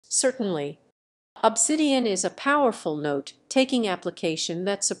Certainly. Obsidian is a powerful note-taking application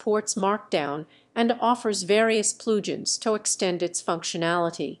that supports Markdown and offers various plugins to extend its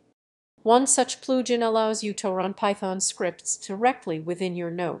functionality. One such plugin allows you to run Python scripts directly within your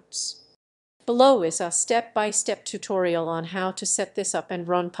notes. Below is a step-by-step tutorial on how to set this up and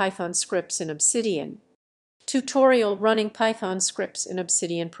run Python scripts in Obsidian. Tutorial Running Python Scripts in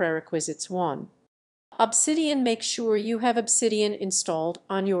Obsidian Prerequisites 1. Obsidian. Make sure you have Obsidian installed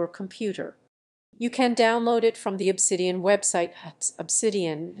on your computer. You can download it from the Obsidian website.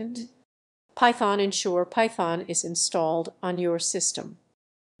 Obsidian and Python. Ensure Python is installed on your system.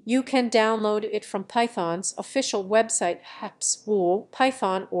 You can download it from Python's official website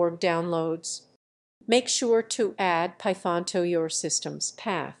Python.org downloads. Make sure to add Python to your system's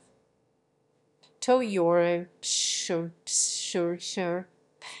path. To your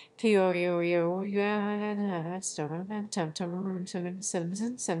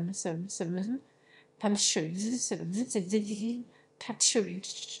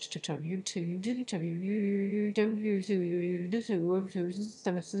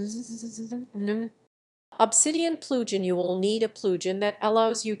Obsidian plugin. You will need a plugin that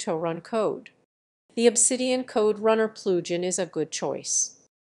allows you to run code. The Obsidian Code Runner plugin is a good choice.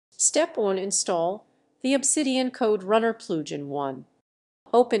 Step 1. Install the Obsidian Code Runner plugin 1.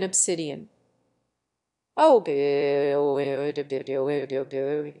 Open Obsidian. Go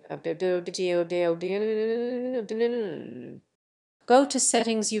to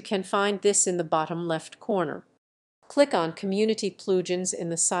Settings. You can find this in the bottom left corner. Click on Community Plugins in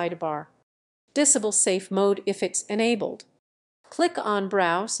the sidebar. Disable Safe Mode if it's enabled. Click on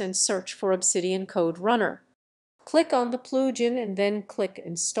Browse and search for Obsidian Code Runner. Click on the plugin and then click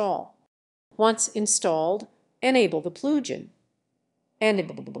Install. Once installed, enable the plugin.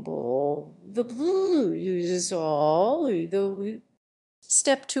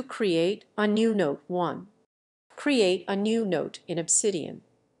 Step 2. Create a new note 1. Create a new note in Obsidian.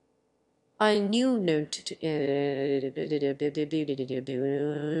 A new note.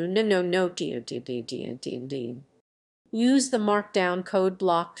 Use the Markdown code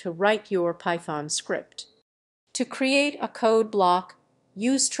block to write your Python script. To create a code block,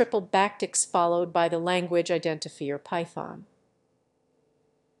 use triple backticks followed by the language identifier Python.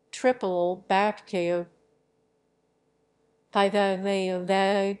 Triple backtick.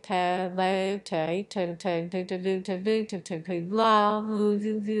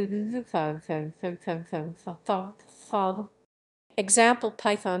 Example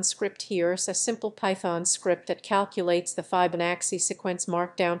Python script. Here's a simple Python script that calculates the Fibonacci sequence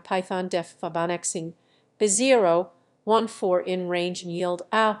Markdown Python def Fibonacci B0 1 4 in range and yield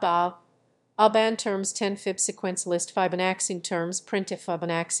ABAN terms 10 fib sequence list Fibonacci terms printf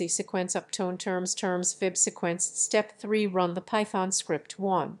Fibonacci sequence uptone terms fib sequence. Step 3. Run the Python script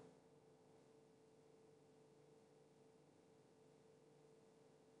 1.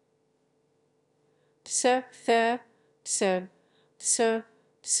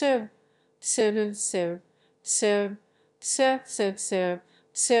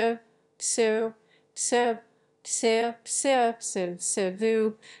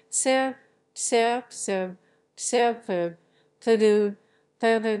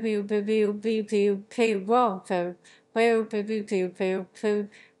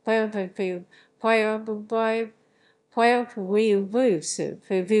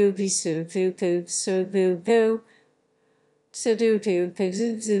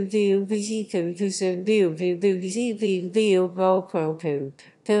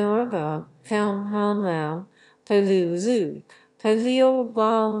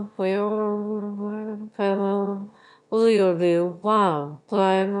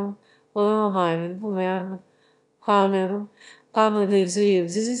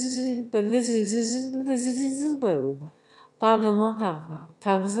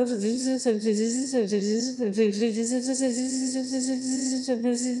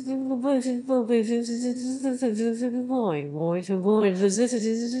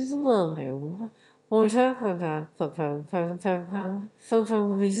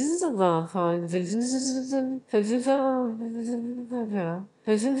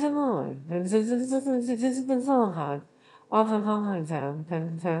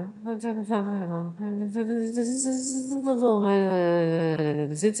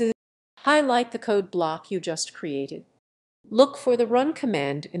 Highlight the code block you just created. Look for the Run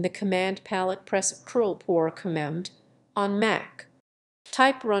command in the command palette. Press Ctrl or Command on Mac.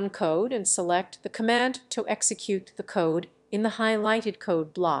 Type Run code and select the command to execute the code in the highlighted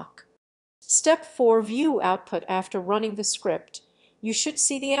code block. Step 4. View output. After running the script, you should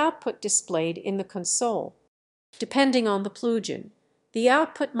see the output displayed in the console. Depending on the plugin, The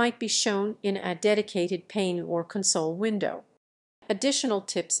output might be shown in a dedicated pane or console window. Additional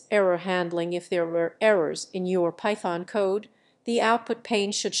tips: error handling. If there were errors in your Python code, the output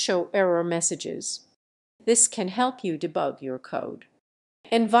pane should show error messages. This can help you debug your code.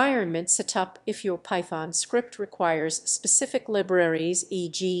 Environment setup. If your Python script requires specific libraries,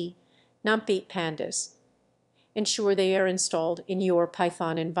 e.g. NumPy, Pandas, ensure they are installed in your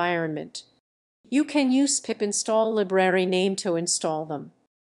Python environment. You can use pip install library name to install them.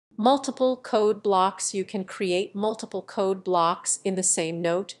 Multiple code blocks. You can create multiple code blocks in the same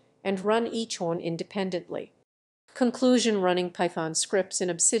note and run each one independently. Conclusion: running Python scripts in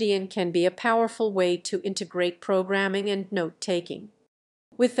Obsidian can be a powerful way to integrate programming and note-taking.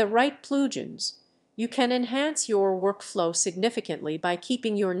 With the right plugins, you can enhance your workflow significantly by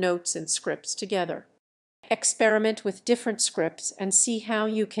keeping your notes and scripts together. Experiment with different scripts and see how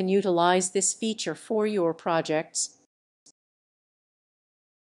you can utilize this feature for your projects.